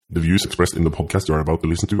The views expressed in the podcast you are about to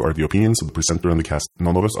listen to are the opinions of the presenter and the cast.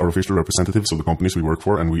 None of us are official representatives of the companies we work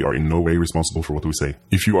for, and we are in no way responsible for what we say.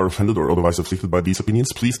 If you are offended or otherwise afflicted by these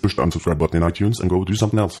opinions, please push the unsubscribe button in iTunes and go do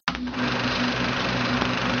something else. My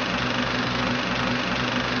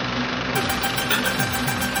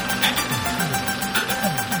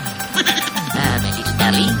little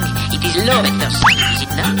darling, it is love at first sight, is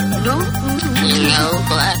it not? No? No,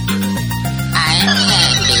 but I am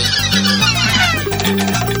happy.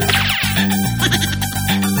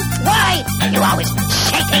 Why are you always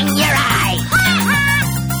shaking your eye?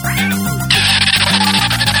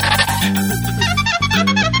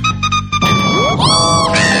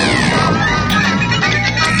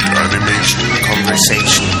 Animation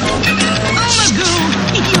conversation.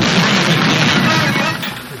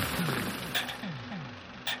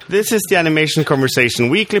 This is the Animation Conversation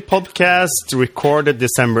weekly podcast recorded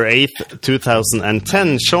December 8th,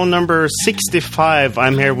 2010, show number 65.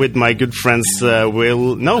 I'm here with my good friends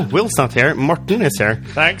Will. No, Will's not here. Morten is here.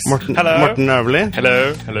 Thanks. Morten and Erlend.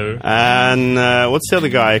 Hello. Hello. And what's the other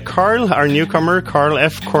guy? Carl, our newcomer, Carl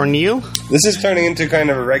F. Cornel. This is turning into kind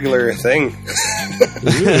of a regular thing.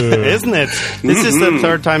 Isn't it? This is the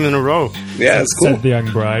third time in a row. Yeah, it's cool. Said the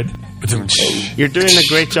young bride. You're doing a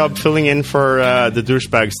great job filling in for the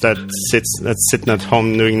douchebags that's sitting at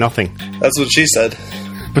home doing nothing. That's what she said.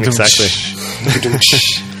 Exactly.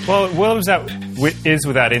 Well, Will's is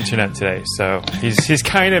without internet today, so he's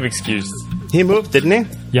kind of excused. He moved, didn't he?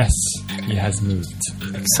 Yes, he has moved.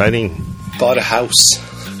 Exciting. Bought a house.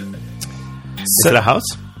 Is it a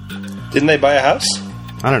house? Didn't they buy a house?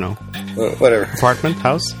 I don't know. Whatever. Apartment,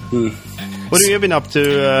 house? What have you been up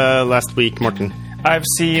to last week, Morten? I've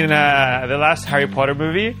seen the last Harry Potter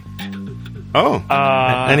movie. Oh,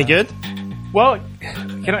 any good? Well,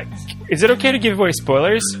 is it okay to give away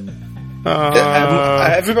spoilers?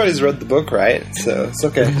 Everybody's read the book, right? So it's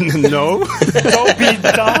okay. No. Dobby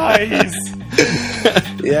dies!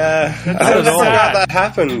 Yeah. I don't know how that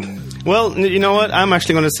happened. Well, you know what? I'm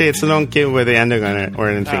actually going to say it, so don't give away the ending on it or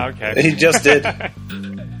anything. Okay. He just did.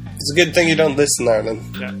 It's a good thing you don't listen,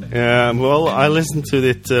 Erlend. Yeah, well, I listen to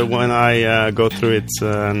it when I go through it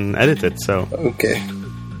and edit it, so... Okay.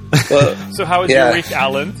 Well, so how was your week,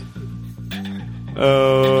 Erlend?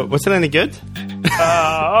 Was it any good?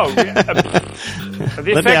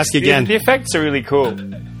 Let me ask you again. The effects are really cool.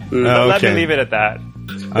 Let me leave it at that.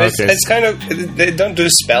 It's kind of... They don't do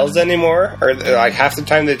spells anymore, or like half the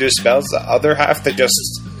time they do spells, the other half they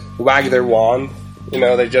just wag their wand. You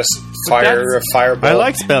know, they just fire a fireball. I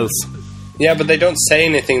like spells. Yeah, but they don't say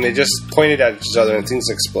anything. They just point it at each other and things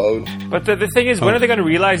explode. But the thing is, when are they going to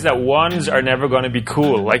realize that wands are never going to be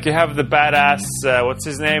cool? Like, you have the badass, what's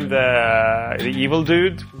his name? The evil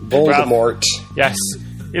dude? Voldemort. Yes.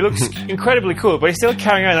 He looks incredibly cool, but he's still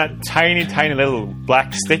carrying around that tiny, tiny little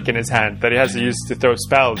black stick in his hand that he has to use to throw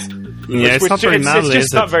spells. Yeah, it's not very manly, it's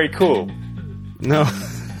just not very cool. No.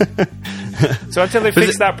 So until they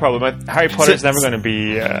fix that problem, Harry Potter's never going to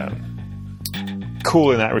be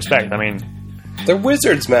cool in that respect. I mean, they're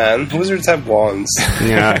wizards, man. Wizards have wands.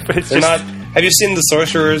 Yeah, but they're not. Have you seen The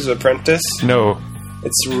Sorcerer's Apprentice? No.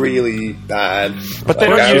 It's really bad. But they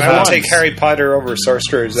don't use I would wands. take Harry Potter over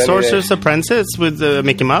Sorcerers. Sorcerer's Apprentice with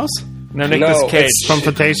Mickey Mouse? No, Nicolas Cage. From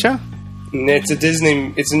Fantasia? It's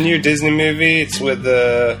a new Disney movie. It's with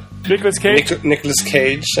Nicolas Cage. Nicolas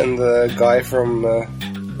Cage and the guy from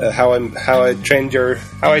How I Trained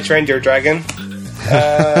Your Dragon.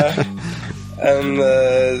 And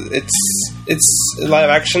it's live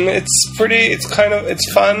action. It's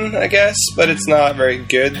fun, I guess, but it's not very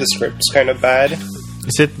good. The script's kind of bad.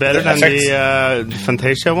 Is it better than the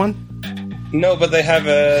Fantasia one? No, but there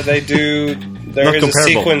is a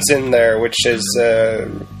sequence in there which is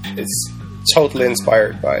it's totally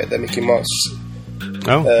inspired by the Mickey Mouse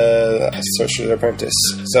Sorcerer's Apprentice.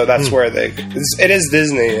 So that's where it is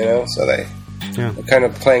Disney, you know, so they're kind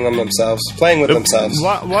of playing with themselves.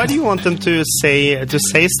 Why do you want them to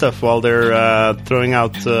say stuff while they're throwing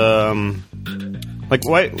out? Like,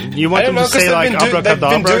 why you want them to say like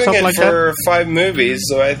abracadabra or something like that? For 5 movies,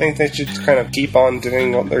 so I think they should kind of keep on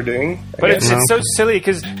doing what they're doing. But it's so silly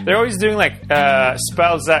because they're always doing like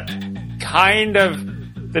spells that kind of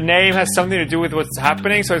the name has something to do with what's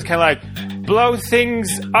happening. So it's kind of like blow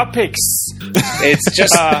things upix. It's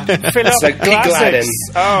just fill up like Pig Latin.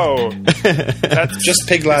 Oh, that's just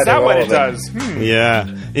Pig Latin. Is that what it does? Yeah.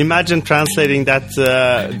 Imagine translating that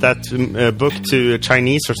book to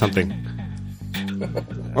Chinese or something.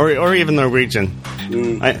 Or even Norwegian.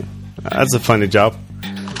 That's a funny job.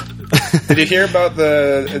 Did you hear about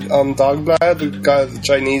the Dogblad, the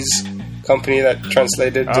Chinese company that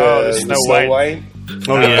translated Snow White?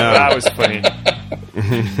 Oh yeah, that was funny.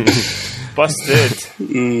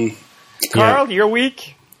 Busted. Carl, your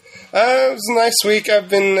week? It was a nice week.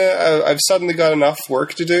 I've suddenly got enough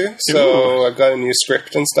work to do, so I've got a new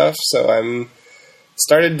script and stuff. So I'm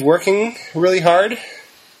started working really hard.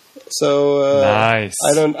 So nice.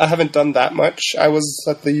 I haven't done that much. I was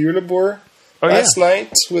at the Julebord last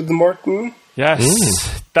night with Morten.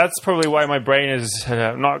 Yes, that's probably why my brain is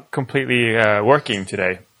not completely working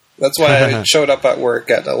today. That's why I showed up at work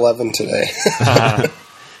at 11 today.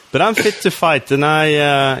 But I'm fit to fight, and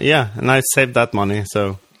I saved that money.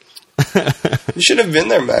 So you should have been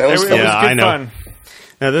there, man. It was good I know. fun.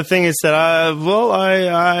 Now, the thing is that I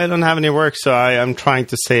don't have any work, so I'm trying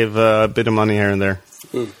to save a bit of money here and there.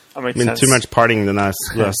 That makes Been sense. too much partying the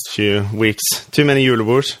last few weeks. Too many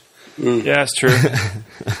julebords. Yeah, that's true.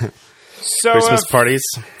 So, Christmas parties.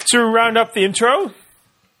 to round up the intro,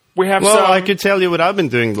 we have Well, some... I could tell you what I've been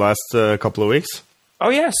doing the last couple of weeks. Oh,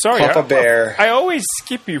 yeah, sorry. Papa Bear. I always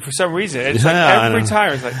skip you for some reason. It's like Yeah, I every know.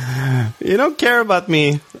 time. It's like You don't care about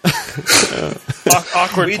me.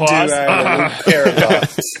 awkward We pause. do care about.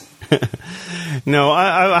 No,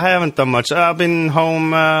 I haven't done much. I've been home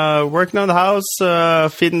working on the house,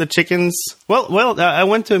 feeding the chickens. Well, I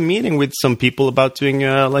went to a meeting with some people about doing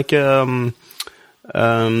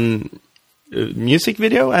music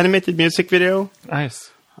video, animated music video. Nice.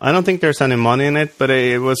 I don't think there's any money in it, but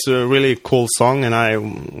it was a really cool song, and I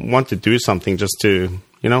want to do something just to,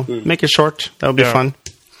 make it short. That would be fun.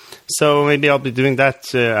 So maybe I'll be doing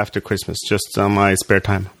that after Christmas, just on my spare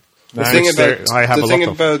time. The thing I have a lot of.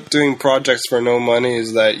 about doing projects for no money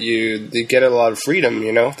is that they get a lot of freedom.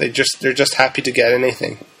 They're just happy to get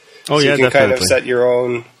anything. Oh, so yeah, you can definitely. kind of set your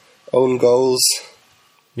own goals.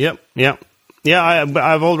 Yep. Yeah,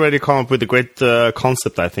 I've already come up with a great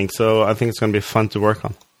concept, I think. So I think it's going to be fun to work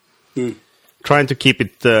on. Trying to keep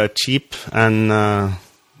it cheap and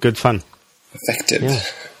good fun. Effective. Yeah.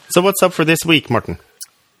 So what's up for this week, Morten?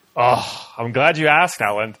 Oh, I'm glad you asked,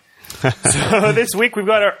 Erlend. So this week we've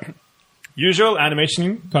got our usual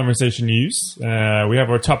animation conversation news. We have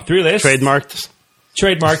our top 3 list. Trademarked,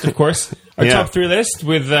 of course. Our top 3 list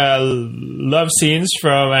with love scenes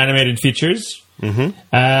from animated features.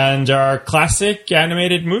 And our classic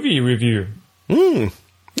animated movie review.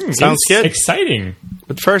 Sounds good. Exciting.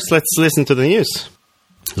 But first, let's listen to the news.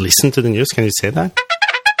 Listen to the news? Can you say that?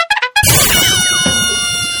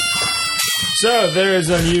 So there is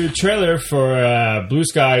a new trailer for Blue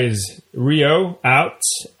Sky's Rio out,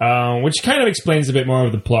 which kind of explains a bit more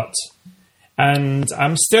of the plot. And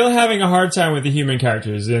I'm still having a hard time with the human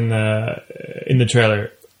characters in the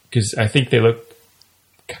trailer because I think they look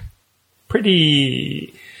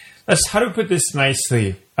pretty. How do we put this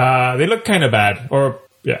nicely? They look kind of bad,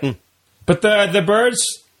 But the birds,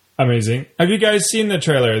 amazing. Have you guys seen the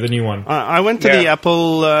trailer, the new one? I went to the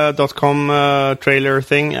Apple.com trailer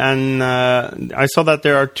thing, and I saw that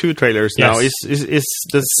there are 2 trailers now. Is this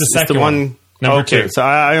the second one? Number 2. So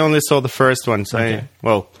I only saw the first one. So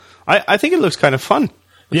I think it looks kind of fun.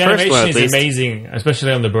 The first animation one, at is least. amazing,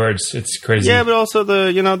 especially on the birds. It's crazy. Yeah, but also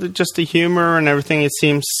just the humor and everything. It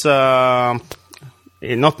seems not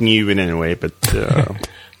new in any way, but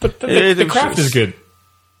but the craft is good.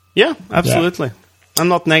 Yeah, absolutely. Yeah. I'm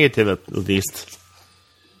not negative at least.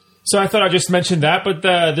 So I thought I'd just mention that, but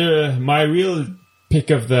my real pick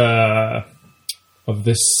of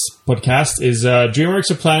this podcast is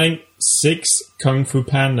DreamWorks are planning 6 Kung Fu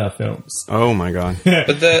Panda films. Oh my god!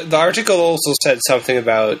 But the article also said something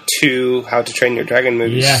about 2 How to Train Your Dragon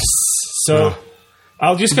movies. Yes. So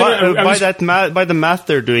I'll just by the math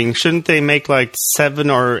they're doing, shouldn't they make like 7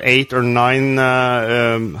 or 8 or 9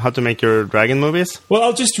 How to Make Your Dragon movies? Well,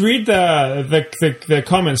 I'll just read the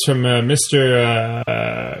comments from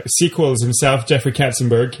Mr. Sequels himself, Jeffrey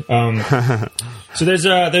Katzenberg. So there's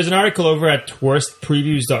an article over at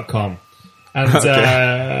worstpreviews.com. And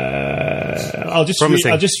I'll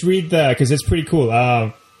just read that because it's pretty cool.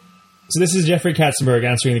 So this is Jeffrey Katzenberg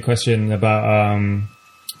answering the question about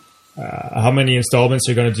how many installments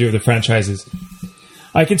you're going to do of the franchises.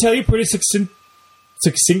 I can tell you pretty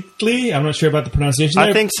succinctly. I'm not sure about the pronunciation.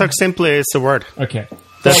 I think succinctly is the word. Okay.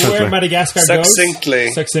 Definitely. Where Madagascar Succinctly.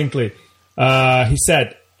 goes. Succinctly. He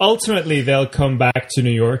said, ultimately they'll come back to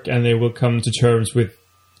New York and they will come to terms with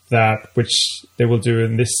that, which they will do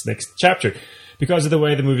in this next chapter. Because of the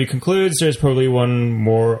way the movie concludes, there's probably one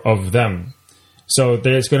more of them. So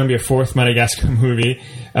there's going to be a 4th Madagascar movie.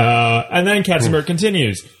 And then Katzenberg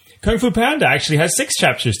continues. Kung Fu Panda actually has 6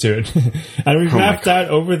 chapters to it. And we've mapped out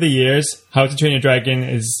over the years How to Train Your Dragon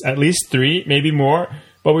is at least 3, maybe more.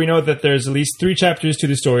 But we know that there's at least 3 chapters to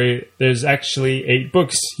the story. There's actually 8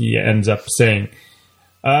 books, he ends up saying.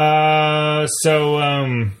 Wow.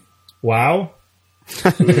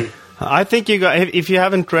 I think if you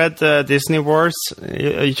haven't read Disney Wars,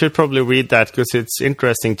 you should probably read that because it's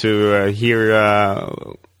interesting to hear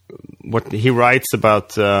what he writes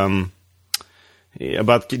about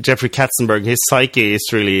Jeffrey Katzenberg. His psyche is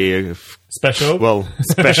really special. Well,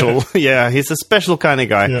 special. Yeah, he's a special kind of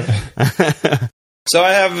guy. Yeah. So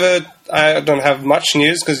I don't have much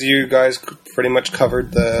news because you guys pretty much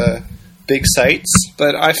covered the big sites.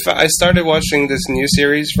 But I started watching this new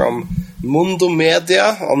series from Mundo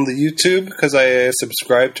Media on the YouTube because I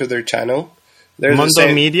subscribed to their channel.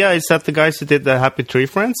 Mundo Media, is that the guys who did the Happy Tree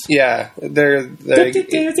Friends? Yeah, they're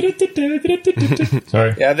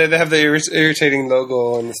Sorry. Yeah, they have the irritating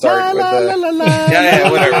logo on the start with the yeah,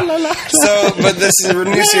 whatever. So, but this is a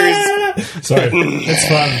new series. Sorry, it's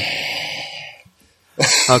fun.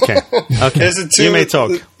 Okay. There's the two, you may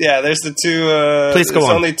talk. Yeah, there's the two. Please go on.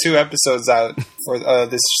 There's only 2 episodes out for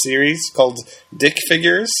this series called Dick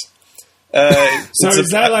Figures. So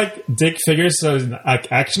is that like dick figures? So like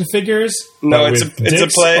action figures? No, it's a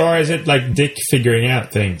play, or is it like dick figuring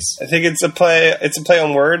out things? I think it's a play. It's a play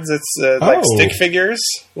on words. It's like stick figures,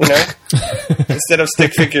 you know. Instead of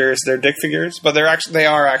stick figures, they're dick figures, but they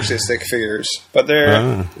are actually stick figures. But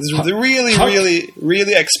they're really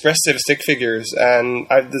expressive stick figures. And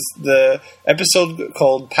the episode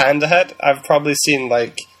called Panda Hat. I've probably seen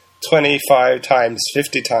like 25 times,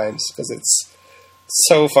 50 times because it's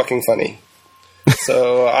so fucking funny.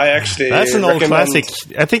 So I actually that's an old classic.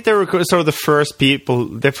 I think they were sort of the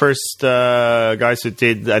first guys who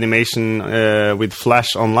did animation with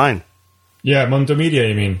Flash online. Yeah, Mundo Media,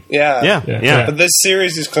 you mean? Yeah. But this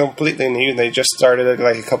series is completely new. They just started it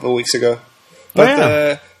like a couple of weeks ago.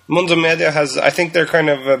 But Mundo Media has, I think they're kind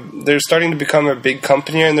of they're starting to become a big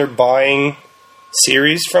company and they're buying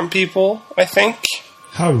series from people, I think.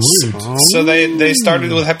 How rude. So they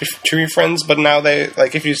started with Happy Tree Friends, but now they,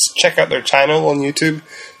 like, if you check out their channel on YouTube,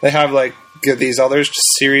 they have like these other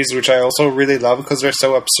series which I also really love because they're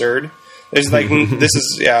so absurd. There's like this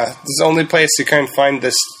is the only place you can find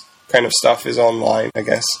this kind of stuff is online, I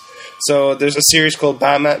guess. So there's a series called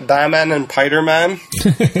Batman and Spider-Man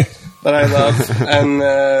that I love,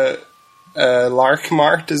 and Lark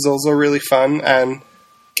Mart is also really fun, and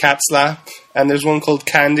Cat Slap, and there's one called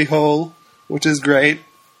Candy Hole, which is great,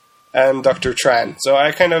 and Dr. Tran. So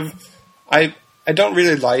I don't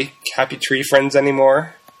really like Happy Tree Friends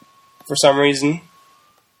anymore for some reason,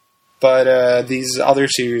 but these other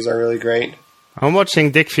series are really great. I'm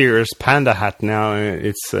watching Dick Figures Panda Hat now.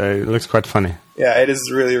 It looks quite funny. Yeah, it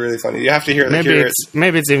is really, really funny. You have to hear it.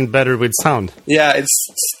 Maybe it's even better with sound. Yeah, it's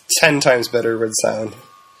 10 times better with sound.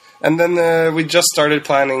 And then we just started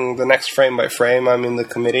planning the next frame by frame. I'm in the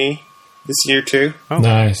committee this year too. Oh.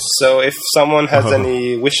 Nice. So if someone has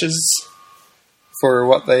any wishes for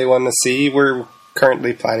what they want to see, we're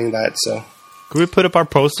currently planning that. So could we put up our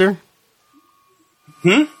poster?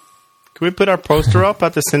 Could we put our poster up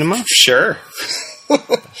at the cinema? Sure.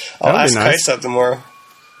 I'll ask Kajsa tomorrow.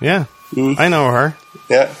 Yeah, I know her.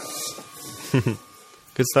 Yeah.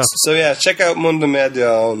 Good stuff. So yeah, check out Mundo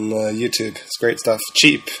Media on YouTube. It's great stuff.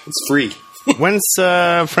 Cheap. It's free. When's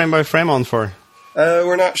Frame by Frame on for?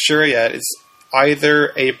 We're not sure yet. It's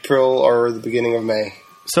either April or the beginning of May.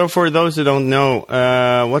 So for those who don't know,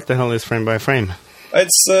 what the hell is Frame by Frame?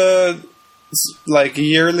 It's like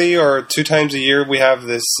yearly or 2 times a year we have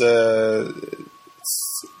this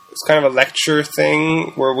it's kind of a lecture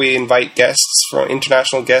thing where we invite guests, from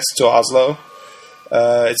international guests, to Oslo.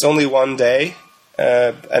 It's only 1 day,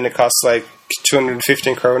 and it costs like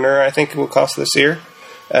 215 kroner, I think it will cost this year.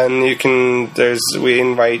 And we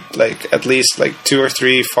invite like at least like 2 or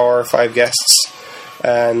 3, 4 or 5 guests,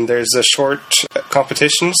 and there's a short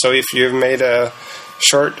competition. So if you've made a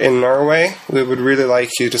short in Norway, we would really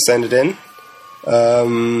like you to send it in.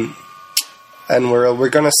 And we're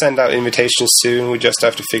going to send out invitations soon. We just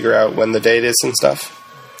have to figure out when the date is and stuff.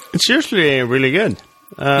 It's usually really good.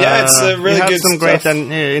 Yeah, it's really good. We have some great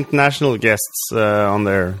international guests on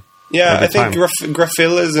there. Yeah, I think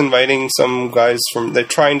Grafil is inviting some guys they're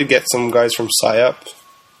trying to get some guys from SciUp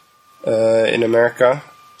in America.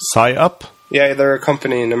 SciUp? Yeah, they're a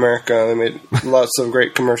company in America. They made lots of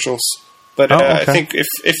great commercials. But I think if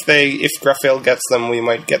Grafil gets them, we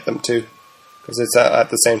might get them too, because it's at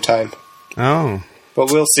the same time. Oh, but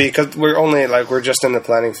we'll see, because we're just in the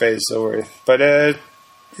planning phase. But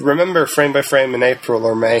remember, Frame by Frame in April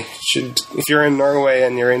or May. If you're in Norway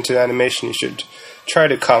and you're into animation, you should try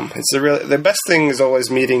to come. It's the best thing is always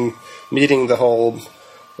meeting the whole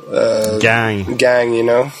gang. You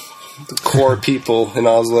know, the core people in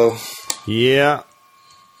Oslo. Yeah,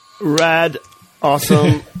 rad,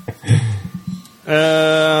 awesome.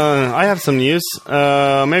 I have some news.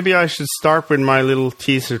 Maybe I should start with my little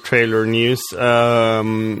teaser trailer news.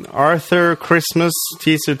 Arthur Christmas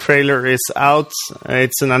teaser trailer is out.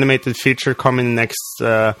 It's an animated feature coming next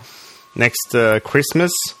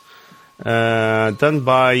Christmas. Done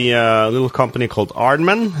by a little company called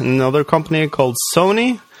Aardman, another company called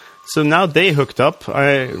Sony. So now they hooked up.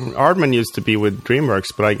 Aardman used to be with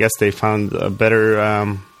Dreamworks, but I guess they found a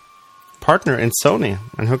better partner in Sony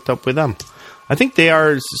and hooked up with them. I think they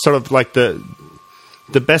are sort of like the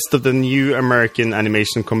best of the new American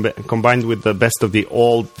animation combined with the best of the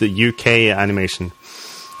UK animation.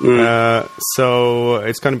 So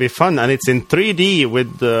it's going to be fun, and it's in 3D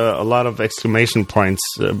with a lot of exclamation points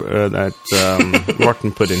that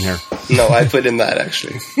Morten put in here. No, I put in that,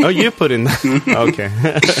 actually. Oh, you put in that? Okay.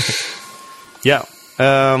 Yeah.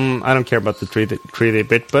 I don't care about the 3D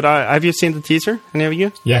bit, but have you seen the teaser? Any of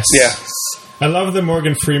you? Yes. Yes. I love the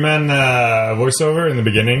Morgan Freeman voiceover in the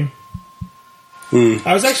beginning.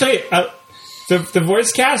 I was actually... the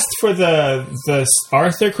voice cast for the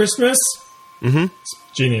Arthur Christmas... It's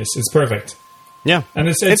genius. It's perfect. Yeah, and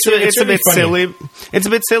it's really a bit funny. silly. It's a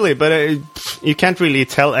bit silly, but you can't really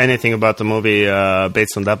tell anything about the movie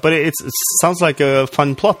based on that. But it sounds like a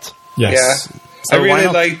fun plot. Yes. Yeah. So I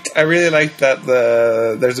really liked that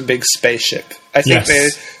there's a big spaceship. I think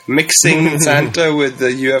mixing Santa with the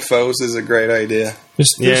UFOs is a great idea.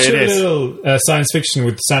 There's a little science fiction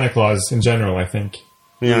with Santa Claus in general, I think.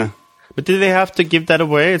 Yeah. But did they have to give that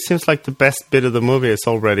away? It seems like the best bit of the movie is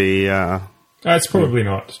already... it's probably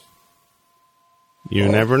not. You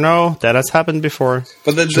never know. That has happened before.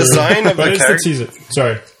 But the design of the characters...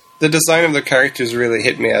 The design of the characters really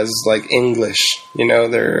hit me as, like, English. You know,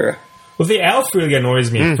 they're... Well, the elf really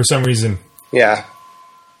annoys me for some reason. Yeah.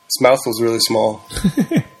 His mouth was really small.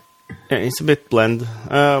 Yeah, it's a bit bland.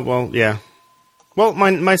 Well, yeah. Well,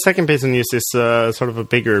 my second piece of news is sort of a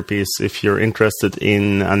bigger piece if you're interested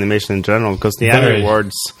in animation in general, because the Annie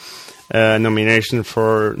Awards nominations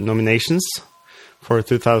for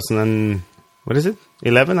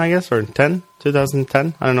 2011, I guess, or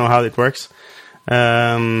 2010. I don't know how it works.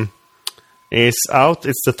 Is out.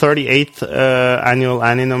 It's the 38th annual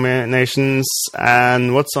Annie nominations,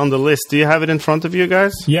 and what's on the list? Do you have it in front of you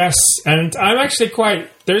guys? Yes, and I'm actually quite...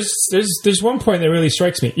 There's one point that really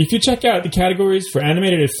strikes me. If you check out the categories for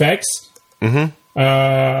animated effects, character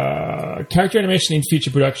animation in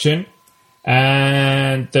feature production,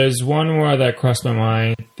 and there's one more that crossed my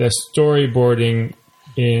mind, the storyboarding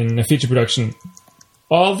in a feature production.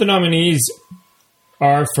 All the nominees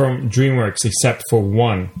are from Dreamworks except for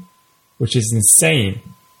one, which is insane.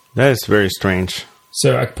 That is very strange.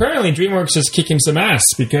 So apparently Dreamworks is kicking some ass,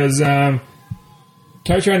 because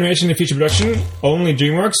character animation and feature production, only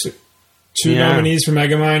Dreamworks. 2 nominees for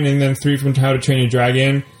Megamind, and then 3 from How to Train Your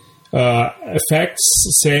Dragon. Effects,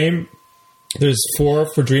 same. There's 4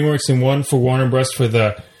 for Dreamworks and 1 for Warner Bros. For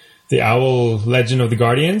the Owl Legend of the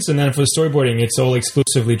Guardians. And then for the storyboarding, it's all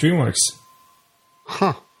exclusively Dreamworks.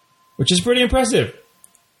 Huh. Which is pretty impressive.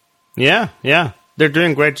 Yeah. They're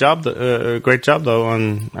doing a great job though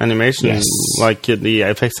on animation, like the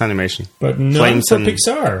effects animation. But none for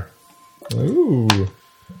Pixar. Ooh.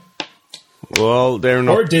 Well, they're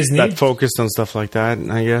not or Disney. that focused on stuff like that,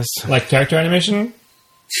 I guess. Like character animation?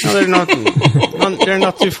 No, they're not. They're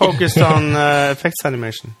not too focused on effects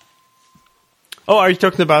animation. Oh, are you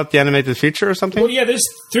talking about the animated feature or something? Well, yeah, there's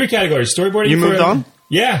 3 categories. Storyboarding. You moved on?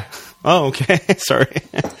 Yeah. Oh, okay. Sorry.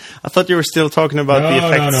 I thought you were still talking about the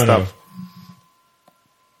effects stuff.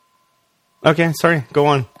 Okay, sorry. Go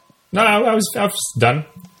on. No, I was done.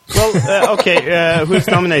 Well, okay. Who's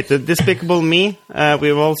nominated? Despicable Me.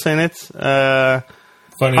 We've all seen it.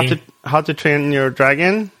 Funny. How to Train Your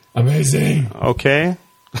Dragon. Amazing. Okay.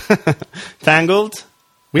 Tangled.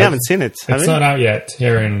 We haven't seen it. It's not out yet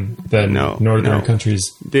here in the northern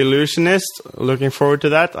countries. The Illusionist. Looking forward to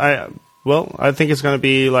that. I think it's going to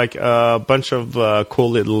be like a bunch of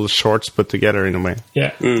cool little shorts put together in a way.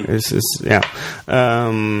 Yeah.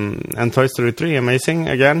 And Toy Story 3, amazing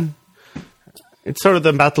again. It's sort of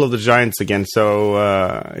the Battle of the Giants again, so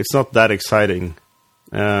it's not that exciting.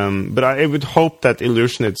 But I would hope that the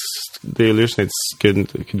Illusionists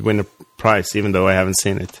could win a prize, even though I haven't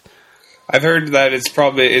seen it. I've heard that it's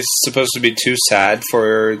supposed to be too sad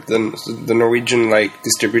for the Norwegian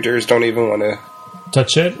distributors. Don't even want to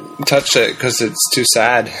touch it because it's too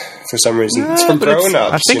sad for some reason. It's for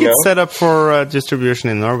grown-ups. I think it's set up for distribution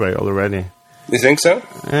in Norway already. You think so?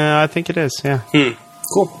 I think it is. Yeah.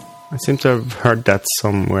 Cool. I seem to have heard that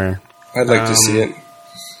somewhere. I'd like to see it.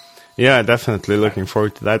 Yeah, definitely looking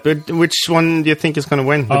forward to that. But which one do you think is going to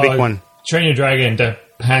win? The big one? Train Your Dragon,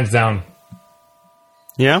 hands down.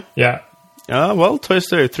 Yeah? Yeah. Well, Toy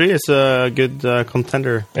Story 3 is a good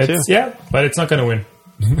contender too. Yeah, but it's not going to win.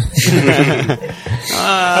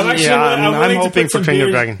 I'm hoping for Train Your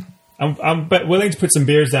Dragon. I'm willing to put some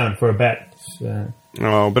beers down for a bet.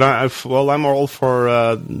 But I'm all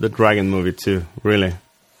for the Dragon movie too. Really,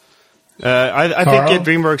 I think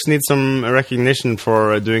DreamWorks needs some recognition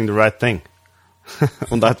for doing the right thing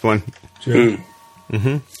on that one. True.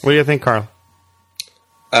 Mm-hmm. What do you think, Carl?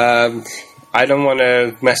 I don't want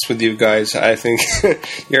to mess with you guys. I think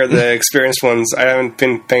you're the experienced ones. I haven't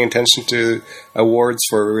been paying attention to awards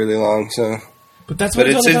for really long, so. But that's what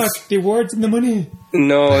it's all about, the awards and the money.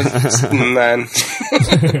 No, man.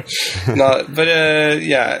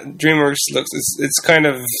 Yeah, DreamWorks it's kind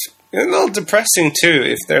of a little depressing too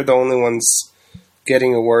if they're the only ones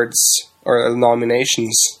getting awards or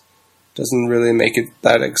nominations. Doesn't really make it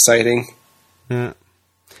that exciting. Yeah.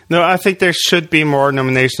 No, I think there should be more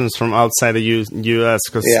nominations from outside the U.S.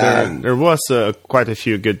 because there was quite a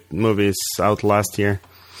few good movies out last year.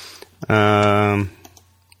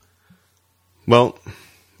 Well,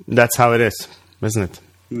 that's how it is, isn't it?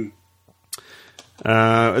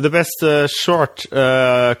 The best short,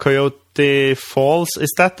 Coyote Falls,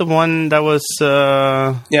 is that the one that was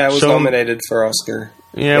it was nominated for Oscar.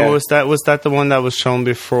 Yeah, was that the one that was shown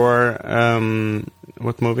before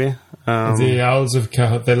what movie? The Owls of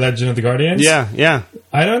the Legend of the Guardians? Yeah.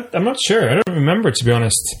 I'm not sure. I don't remember, to be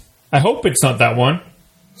honest. I hope it's not that one.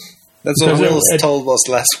 That's what Will told us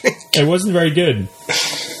last week. It wasn't very good.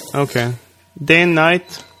 Okay. Day and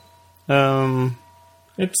Night.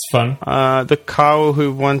 It's fun. The cow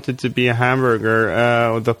who wanted to be a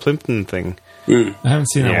hamburger, the Plimpton thing. I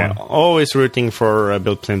haven't seen that one. Always rooting for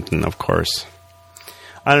Bill Plimpton, of course.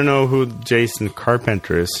 I don't know who Jason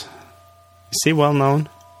Carpenter is. Is he well known?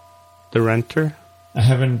 The Renter? I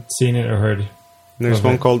haven't seen it or heard. There's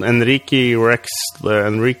one called Enrique Rex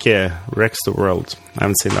the World. I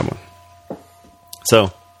haven't seen that one.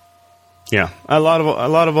 So, yeah, a lot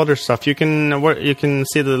of other stuff. You can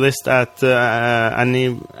see the list at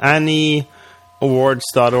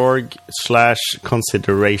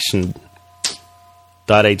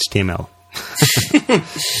annyawards.org/consideration.html.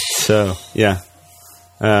 So, yeah,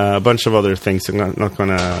 a bunch of other things. I'm not going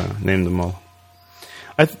to name them all.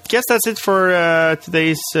 I guess that's it for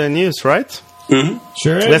today's news, right? Mm-hmm.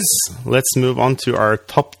 Sure is. Let's move on to our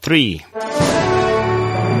top 3.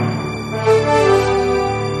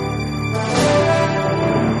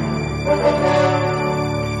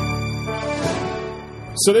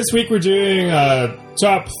 So this week we're doing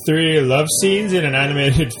top 3 love scenes in an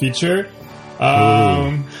animated feature.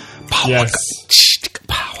 Yes.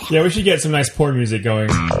 Yeah, we should get some nice porn music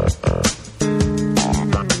going.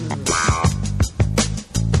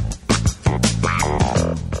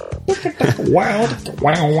 Wow.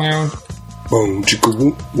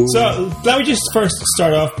 So let me just first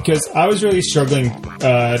start off because I was really struggling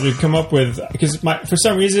to come up with, because for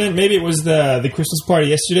some reason, maybe it was the Christmas party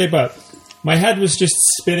yesterday, but my head was just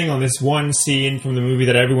spinning on this one scene from the movie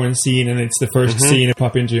that everyone's seen, and it's the first scene that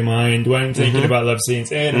popped into your mind when thinking about love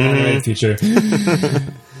scenes in an animated feature.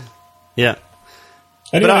 Yeah.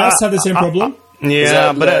 Anyone else have the same problem?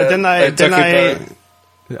 Yeah, but then I don't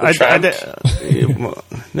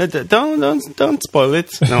spoil it.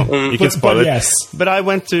 No, you can spoil it. Yes. But I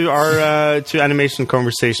went to our to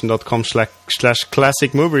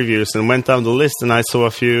animationconversation.com/classic movie reviews and went down the list, and I saw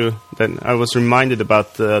a few that I was reminded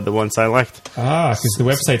about the ones I liked. Because the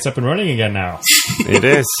website's up and running again now. It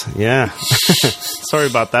is, yeah. Sorry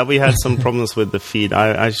about that. We had some problems with the feed.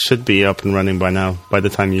 I should be up and running by now, by the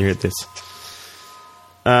time you hear this.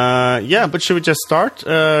 But should we just start?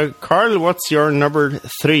 Carl, what's your number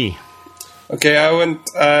 3? Okay,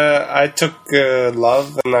 I took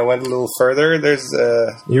Love, and I went a little further. There's,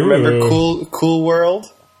 you remember Cool World?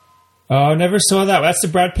 Oh, never saw that. That's the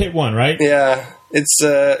Brad Pitt one, right? Yeah, it's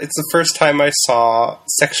the first time I saw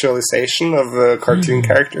sexualization of a cartoon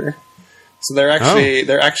character. So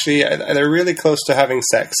they're really close to having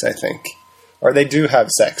sex, I think. Or they do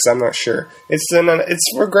have sex. I'm not sure. It's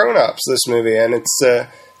for grown-ups, this movie, and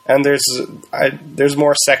there's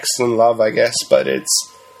more sex than love, I guess. But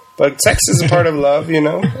sex is a part of love, you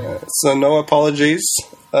know. So no apologies.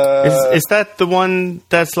 Is that the one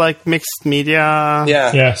that's like mixed media?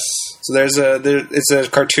 Yeah. Yes. So it's a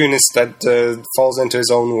cartoonist that falls into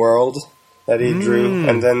his own world that he drew,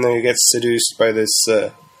 and then he gets seduced by this.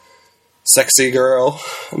 Sexy girl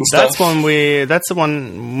and stuff. That's the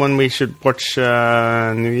one we should watch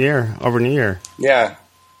over New Year. Yeah,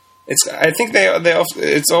 I think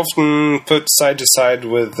it's often put side to side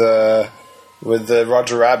with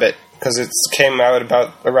Roger Rabbit because it came out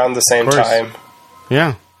around the same time.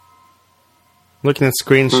 Yeah. Looking at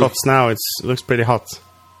screenshots now, it looks pretty hot.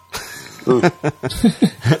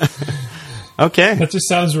 Okay. That just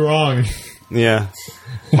sounds wrong. Yeah.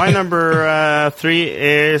 My number 3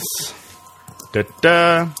 is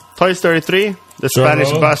Toy Story 3, the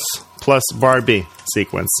Spanish bus plus Barbie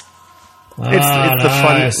sequence.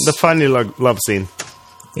 It's the funny love scene.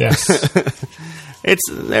 Yes.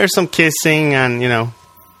 There's some kissing and,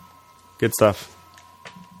 good stuff.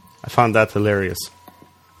 I found that hilarious.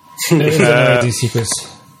 It is an amazing sequence.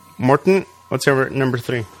 Morten, what's your number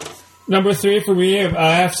 3? Number 3 for me,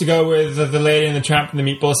 I have to go with the Lady and the Tramp and the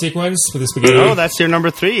Meatball sequence with the spaghetti. Oh, that's your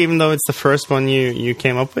number 3, even though it's the first one you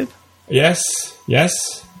came up with? Yes.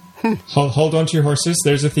 Hold on to your horses.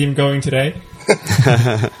 There's a theme going today.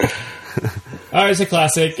 It's a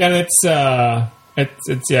classic, and it's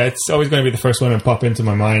always going to be the first one to pop into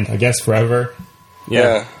my mind, I guess, forever.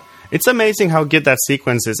 Yeah. It's amazing how good that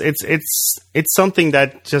sequence is. It's something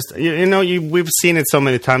that just we've seen it so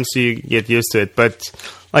many times, so you get used to it. But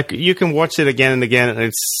like you can watch it again and again, and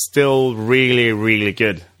it's still really, really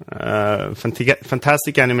good.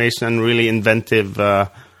 Fantastic animation and really inventive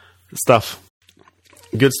stuff.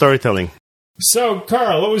 Good storytelling. So,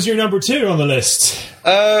 Carl, what was your number 2 on the list?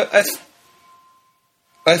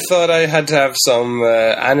 I thought I had to have some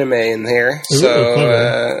anime in here,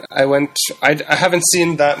 so I haven't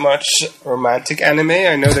seen that much romantic anime.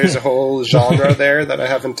 I know there's a whole genre there that I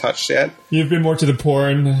haven't touched yet. You've been more to the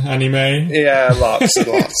porn anime? Yeah, lots and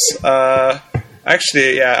lots.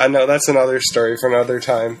 Actually, yeah, I know that's another story for another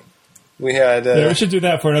time. We had... we should do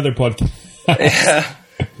that for another podcast. Yeah.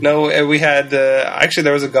 No, we had... actually,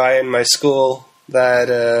 there was a guy in my school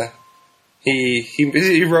that...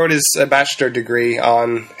 He wrote his bachelor degree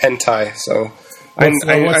on hentai, so I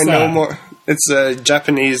know more. It's a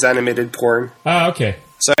Japanese animated porn. Ah, okay.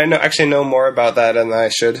 So I know more about that than I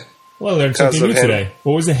should. Well, learned something new today.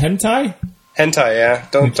 What was it, hentai? Hentai, yeah.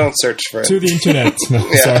 Don't search for it. To the internet. No,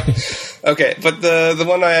 yeah. Sorry. Okay, but the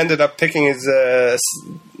one I ended up picking is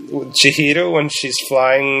Chihiro when she's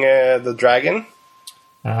flying the dragon.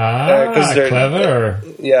 Clever.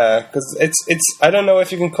 Yeah, because it's I don't know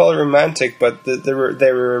if you can call it romantic, but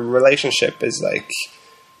their relationship is like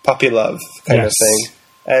puppy love kind of thing,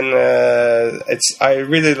 and I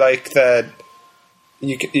really like that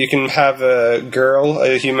you can have a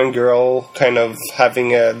human girl, kind of having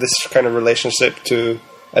this kind of relationship to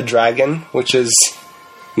a dragon, which is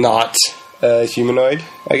not humanoid,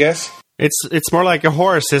 I guess. It's more like a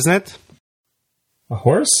horse, isn't it? A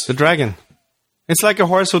horse? The dragon. It's like a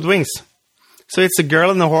horse with wings. So it's a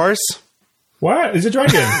girl and a horse. What? It's a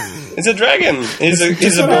dragon. It's a dragon.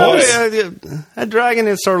 It's a horse. A dragon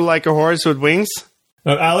is sort of like a horse with wings.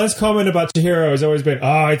 Alan's comment about Chihiro has always been,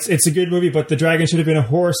 it's a good movie, but the dragon should have been a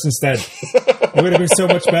horse instead. It would have been so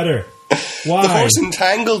much better. Why? The Horse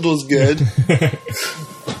Entangled was good.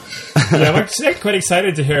 Yeah, I'm actually quite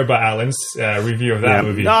excited to hear about Alan's review of that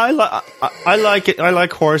movie. No, I like it. I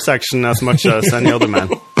like horse action as much as any other man.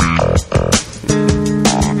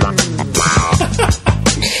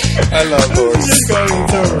 I love horse. Just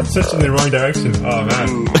going such in the wrong direction. Oh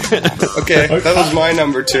man. Okay, that was my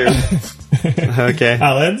number 2. Okay,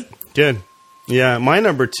 Alan. Good. Yeah, my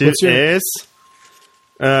number 2 is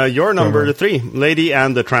your number 3, Lady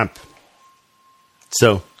and the Tramp.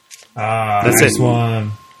 So that's nice it.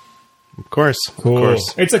 One. Of course. Cool. Of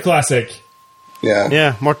course. It's a classic. Yeah.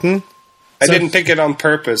 Yeah, Morten? I didn't pick it on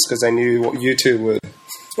purpose because I knew you two would.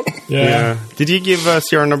 Yeah. Did you give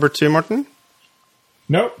us your number 2, Morten?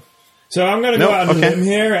 Nope. So I'm going to go out on a limb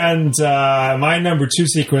here, and my number 2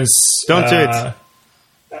 sequence... Don't do it.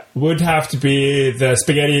 Would have to be the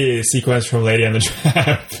spaghetti sequence from Lady and the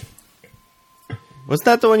Tramp. Was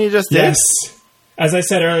that the one you just did? Yes. As I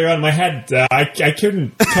said earlier on in my head, I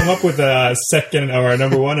couldn't come up with a second or a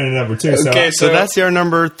number 1 and a number 2. Okay, so that's your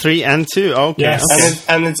number 3 and 2. Okay. Yes. Okay.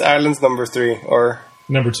 And it's Ireland's number 3, or...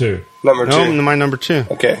 Number 2. Number 2. No, my number 2.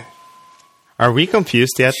 Okay. Are we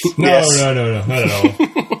confused yet? No, Yes. no, not at all.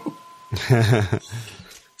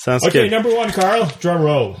 Sounds Okay, good. number 1, Carl. Drum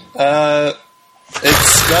roll.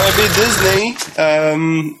 It's gonna be Disney.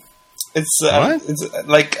 It's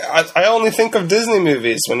like I only think of Disney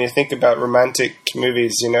movies when you think about romantic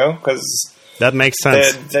movies, because that makes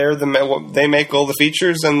sense. They make all the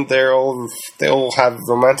features and they all have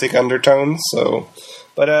romantic undertones. So,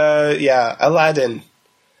 but Aladdin.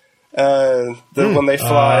 When they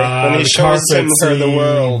fly, when he shows her the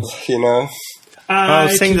world,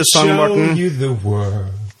 I sing the song, show Morten. you the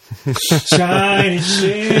world. Shiny,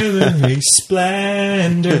 shimmering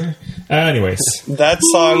splendor. Anyways, that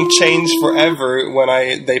song changed forever when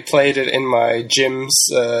they played it in my gym's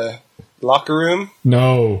locker room.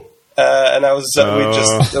 No. And I was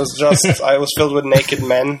I was filled with naked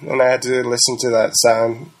men, and I had to listen to that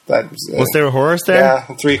sound. That was there a horse there? Yeah,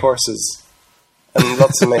 3 horses, and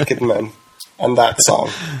lots of naked men, and that song.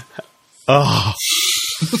 Oh,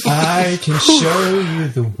 I can show you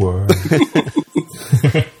the world.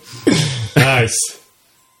 Nice.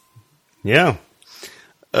 Yeah.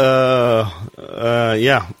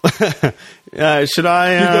 Yeah. Should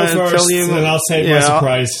I You go first, tell you? and I'll save my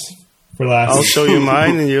surprise for last. I'll show you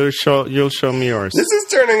mine, and you'll show me yours. This is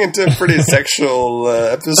turning into a pretty sexual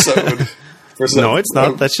episode. No, it's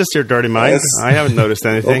not. That's just your dirty mind. Yes. I haven't noticed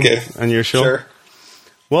anything Okay. unusual. Sure.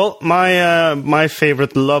 Well, my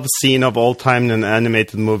favorite love scene of all time in an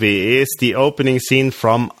animated movie is the opening scene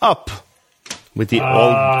from Up with the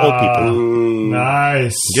old people.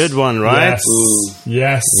 Nice. Good one, right?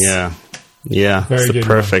 Yes. Yeah. Very it's good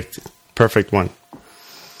perfect one.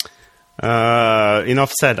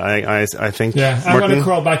 Enough said. I think. Yeah, I'm going to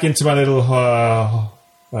crawl back into my little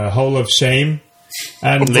hole of shame.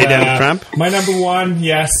 And Lady and the Tramp? My number one,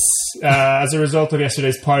 yes, as a result of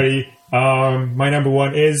yesterday's party, my number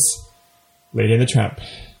one is Lady and the Tramp.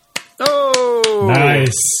 Oh,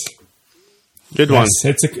 nice, good one.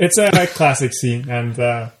 It's a classic scene, and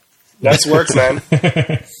nice work, man.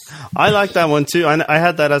 I like that one too. I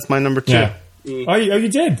had that as my number 2. Yeah. Oh, you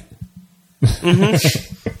did.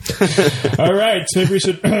 All right, so maybe we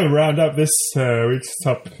should round up this week's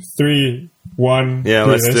top 3, 1. Yeah,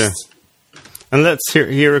 let's do. And let's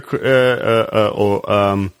hear a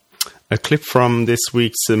clip from this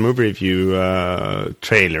week's movie review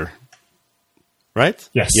trailer. Right?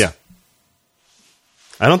 Yes. Yeah.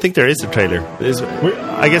 I don't think there is a trailer.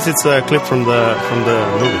 I guess it's a clip from the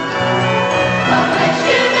movie.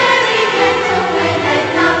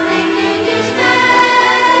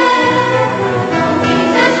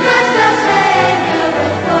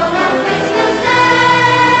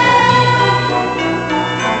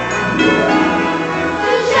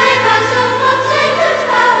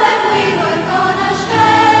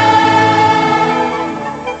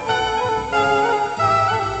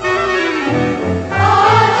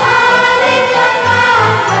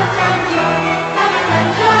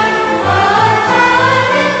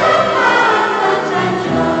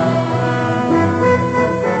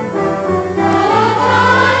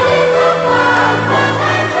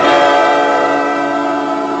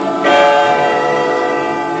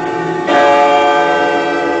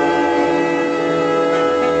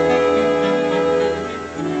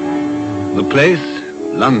 The place,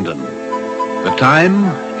 London. The time,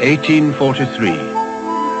 1843.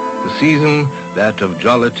 The season, that of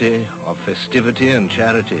jollity, of festivity and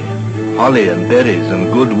charity, holly and berries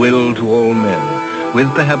and goodwill to all men,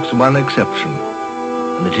 with perhaps one exception.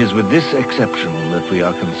 And it is with this exception that we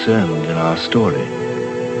are concerned in our story.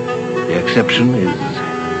 The exception is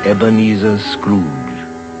Ebenezer Scrooge.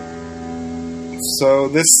 So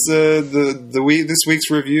this this week's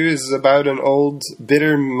review is about an old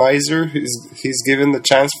bitter miser he's given the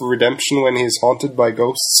chance for redemption when he is haunted by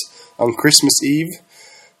ghosts on Christmas Eve.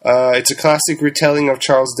 It's a classic retelling of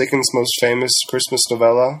Charles Dickens' most famous Christmas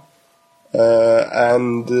novella,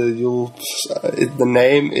 and the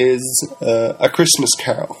name is A Christmas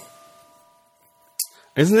Carol.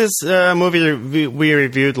 Isn't this movie we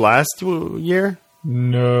reviewed last year?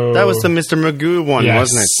 No, that was the Mr. Magoo one,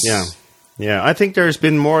 wasn't it? Yeah. Yeah, I think there's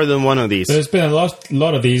been more than one of these. There's been a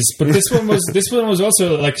lot of these, but this one was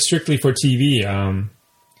also like strictly for TV.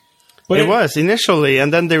 But it was initially,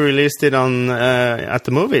 and then they released it on at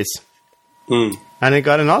the movies, and it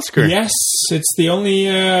got an Oscar. Yes, it's the only.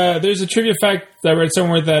 There's a trivia fact I read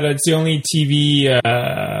somewhere that it's the only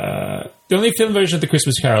the only film version of the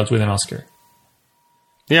Christmas Carol with an Oscar.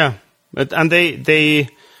 Yeah, and they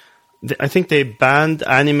I think they banned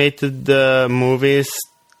animated movies.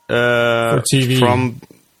 For TV.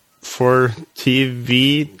 From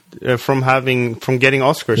getting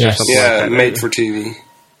Oscars or something like that. Yeah, made for TV.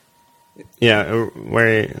 Yeah,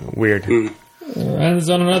 very weird. And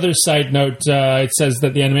on another side note, it says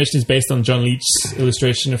that the animation is based on John Leach's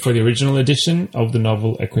illustration for the original edition of the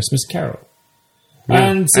novel A Christmas Carol.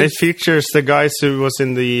 Yeah. And it features the guys who was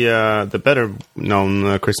in the better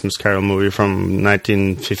known Christmas Carol movie from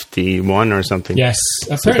 1951 or something. Yes,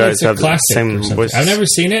 apparently it's a classic. Or something. I've never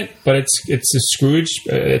seen it, but it's a Scrooge,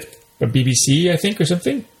 a BBC, I think, or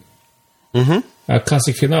something. Mm-hmm. A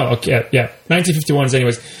classic film. No, okay, yeah, 1951s.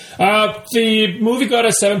 Anyways, the movie got a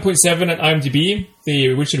 7.7 at IMDb, the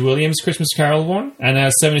Richard Williams Christmas Carol one, and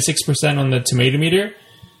has 76% on the Tomato Meter.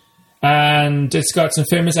 And it's got some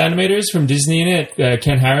famous animators from Disney in it,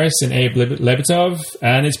 Ken Harris and Abe Lebetov,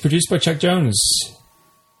 and it's produced by Chuck Jones.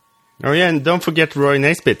 Oh yeah, and don't forget Roy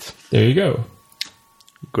Naisbitt. There you go.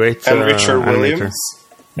 Great. And Richard animator. Williams.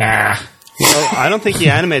 Nah. Well, I don't think he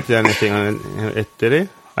animated anything on it, did he?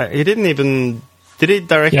 He didn't even... Did he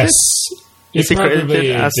direct Yes. it? He Is he probably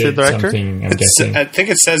credited as the did director? something, I'm guessing. I think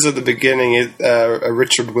it says at the beginning a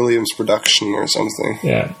Richard Williams production or something.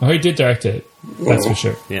 Yeah. Oh, he did direct it. That's for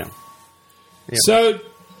sure. Yeah. So,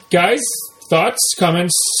 guys, thoughts,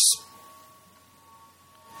 comments?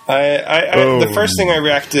 The first thing I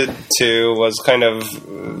reacted to was kind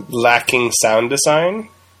of lacking sound design,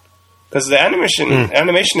 because the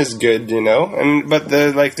animation is good, but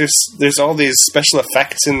there's all these special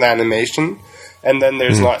effects in the animation, and then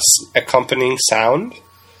there's not accompanying sound,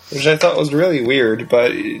 which I thought was really weird.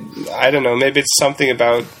 But I don't know, maybe it's something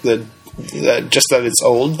about just that it's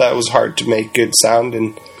old that was hard to make good sound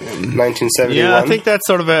in 1971. Yeah, I think that's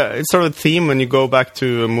sort of a theme when you go back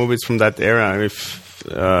to movies from that era. If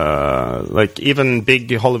even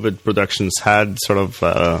big Hollywood productions had sort of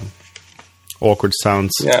awkward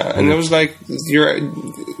sounds. Yeah, and it was like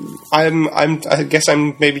I guess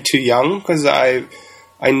I'm maybe too young, because I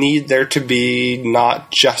need there to be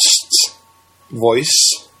not just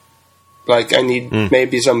voice. Like, I need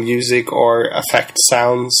maybe some music or effect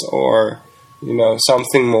sounds, or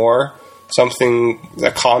something more,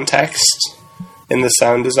 the context in the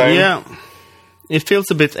sound design. Yeah. It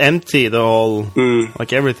feels a bit empty, the whole,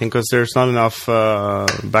 like everything, because there's not enough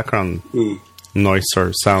background noise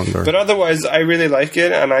or sound. But otherwise, I really like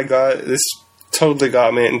it, and this totally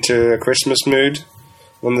got me into a Christmas mood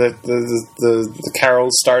when the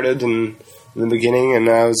carols started in the beginning, and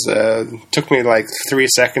took me like 3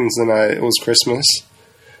 seconds, and it was Christmas.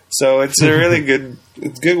 So it's a really good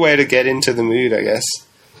way to get into the mood, I guess.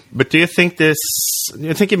 But do you think it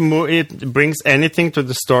brings anything to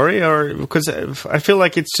the story, or because I feel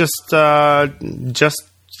like it's just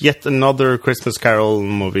yet another Christmas Carol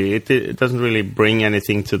movie? It doesn't really bring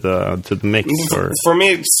anything to the mix. Or for me,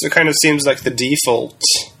 it kind of seems like the default.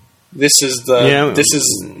 This is the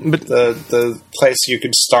place you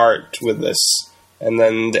could start with this, and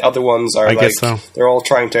then the other ones are they're all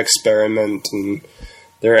trying to experiment, and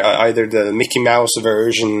they're either the Mickey Mouse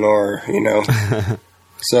version or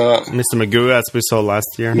So Mr. Magoo, as we saw last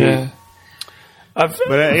year. Yeah. But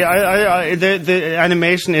the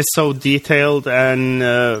animation is so detailed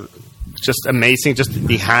and just amazing, just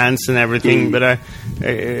the hands and everything. But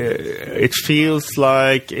it feels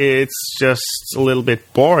like it's just a little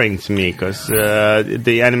bit boring to me, because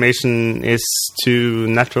the animation is too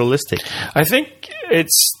naturalistic. I think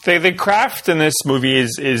it's the craft in this movie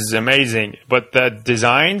is amazing, but the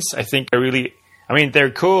designs, I think, are really... I mean,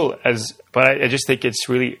 they're cool, but I just think it's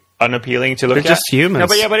really unappealing to look at. They're just humans.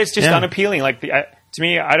 No, but it's just unappealing. Like to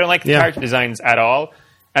me, I don't like the character designs at all,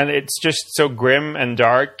 and it's just so grim and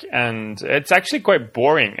dark, and it's actually quite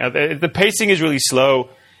boring. The pacing is really slow,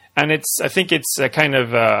 and I think it's a kind of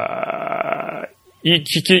you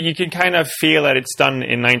can kind of feel that it's done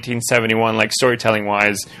in 1971, like storytelling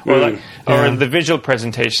wise, or the visual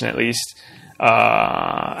presentation at least.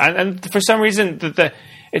 And for some reason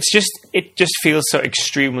it just feels so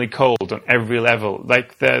extremely cold on every level.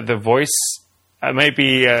 Like the voice, I may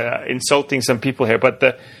be insulting some people here, but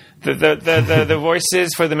the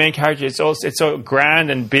voices for the main character, it's so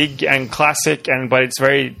grand and big and classic, but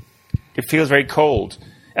it feels very cold.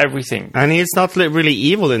 Everything, and he's not really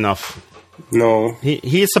evil enough. No,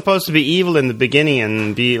 he is supposed to be evil in the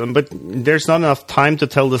beginning but there's not enough time to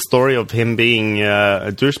tell the story of him being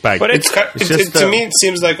a douchebag. But to me, it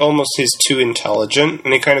seems like almost he's too intelligent,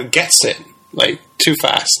 and he kind of gets it like too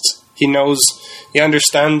fast. He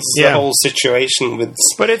understands the whole situation with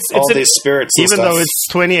all these spirits. Even though it's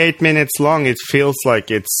 28 minutes long, it feels like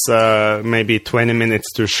it's maybe 20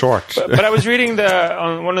 minutes too short. But I was reading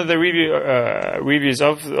on one of the reviews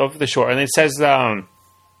of the short, and it says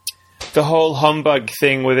the whole humbug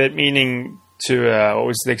thing with it, meaning what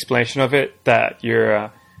was the explanation of it? That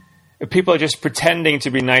people are just pretending to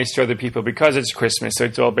be nice to other people because it's Christmas, so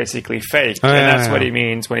it's all basically fake. That's what he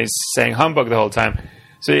means when he's saying humbug the whole time.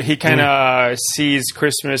 So he kind of sees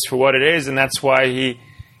Christmas for what it is, and that's why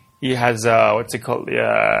he has what's it called? He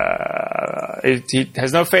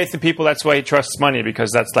has no faith in people. That's why he trusts money,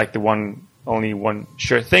 because that's like only one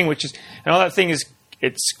sure thing. And all that thing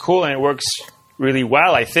it's cool and it works really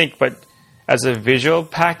well, I think, but as a visual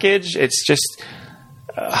package, it's just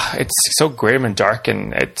it's so grim and dark,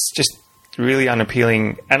 and it's just really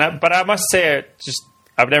unappealing. But I must say,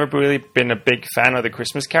 I've never really been a big fan of the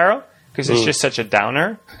Christmas Carol, because it's just such a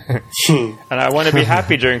downer, and I want to be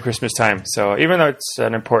happy during Christmas time. So even though it's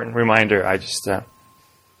an important reminder, I just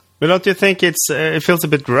But don't you think it feels a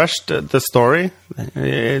bit rushed, the story?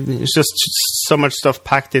 It's just so much stuff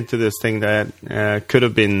packed into this thing that could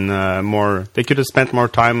have been more... They could have spent more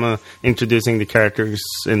time introducing the characters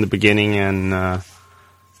in the beginning and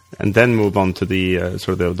then move on to the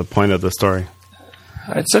sort of the point of the story.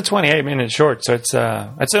 It's a 28-minute short, so it's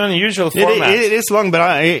an unusual format. It is long, but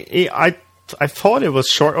I thought it was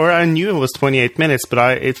short, or I knew it was 28 minutes,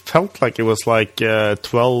 but it felt like it was like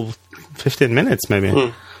 12, 15 minutes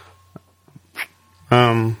maybe.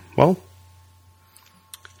 Well,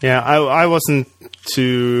 yeah, I wasn't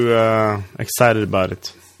too excited about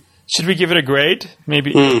it. Should we give it a grade?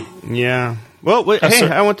 Maybe. Yeah. Well, hey,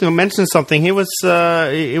 I want to mention something. It was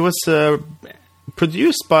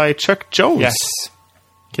produced by Chuck Jones. Yes.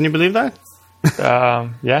 Can you believe that?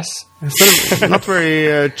 Yes. It's not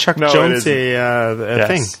very Chuck Jonesy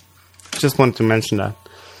thing. Just wanted to mention that.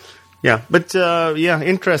 Yeah, but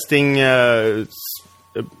interesting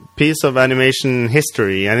piece of animation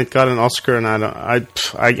history, and it got an Oscar, and I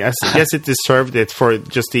guess it deserved it for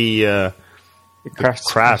just the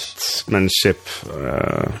craftsmanship.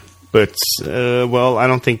 But I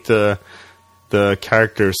don't think the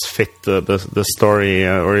characters fit the story,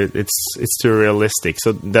 or it's too realistic.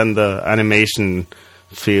 So then the animation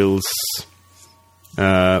feels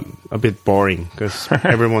a bit boring because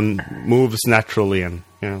everyone moves naturally, and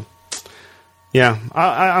yeah.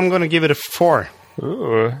 I'm going to give it a 4.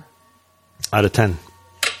 Ooh. Out of 10.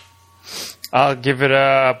 I'll give it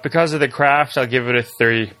because of the craft, I'll give it a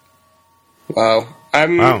 3. Wow.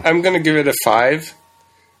 I'm going to give it a 5.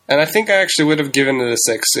 And I think I actually would have given it a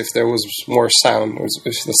 6 if there was more sound,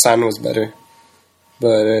 if the sound was better.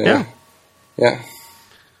 But, yeah.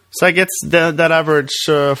 So I get that average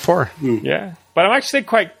 4. Yeah. But I'm actually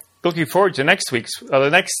quite looking forward to the next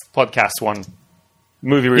podcast one.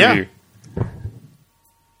 Movie review.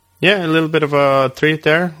 Yeah, a little bit of a treat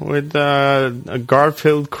there with a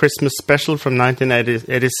Garfield Christmas special from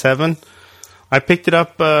 1987. I picked it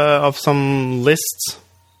up off some lists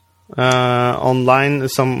online.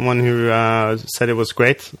 Someone who said it was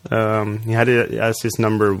great. He had it as his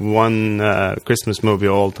number 1 Christmas movie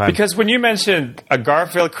of all time. Because when you mentioned a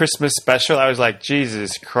Garfield Christmas special, I was like,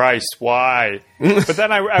 Jesus Christ, why? But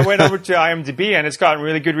then I went over to IMDb and it's gotten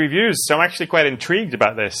really good reviews, so I'm actually quite intrigued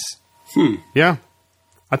about this. Yeah.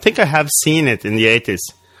 I think I have seen it in the 80s.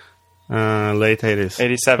 Late 80s.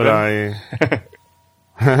 87.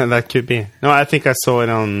 But that could be. No, I think I saw it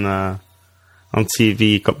on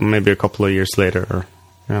TV maybe a couple of years later.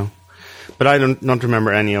 But I don't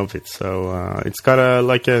remember any of it. So it's got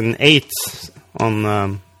an 8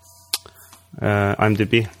 on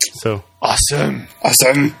IMDb. So Awesome.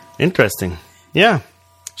 Interesting. Yeah.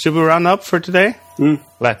 Should we round up for today?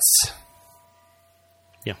 Let's.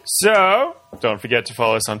 Yeah. So, don't forget to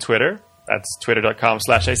follow us on Twitter. That's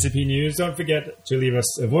twitter.com/ACP News. Don't forget to leave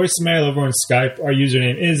us a voicemail over on Skype. Our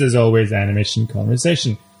username is, as always, Animation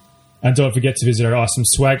Conversation. And don't forget to visit our awesome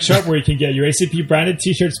swag shop where you can get your ACP branded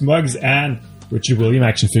t-shirts, mugs, and Richard William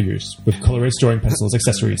action figures with colorist drawing pencils,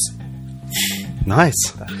 accessories.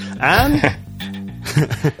 Nice. And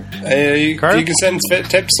you can send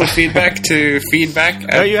tips and feedback to feedback.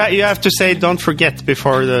 You have to say "don't forget"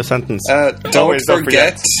 before the sentence. Don't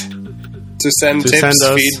forget to send tips,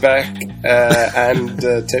 feedback, and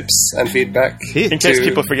tips and feedback. In case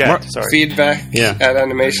people forget. Feedback at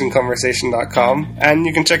animationconversation.com. And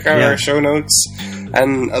you can check out our show notes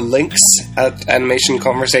and links at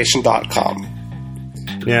animationconversation.com.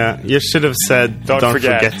 Yeah, you should have said don't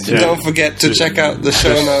forget. Don't forget to check out the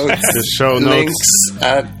show notes. The show links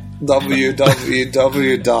at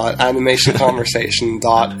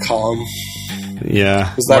www.animationconversation.com.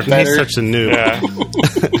 Yeah. Was that better? He's such a noob. /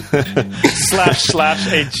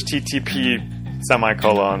 HTTP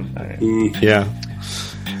semicolon. Yeah.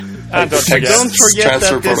 And don't forget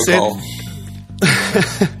transfer protocol.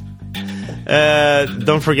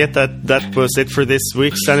 Don't forget that was it for this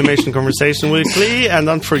week's Animation Conversation Weekly, and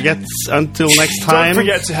don't forget until next time. Don't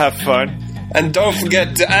forget to have fun, and don't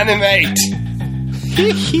forget to animate.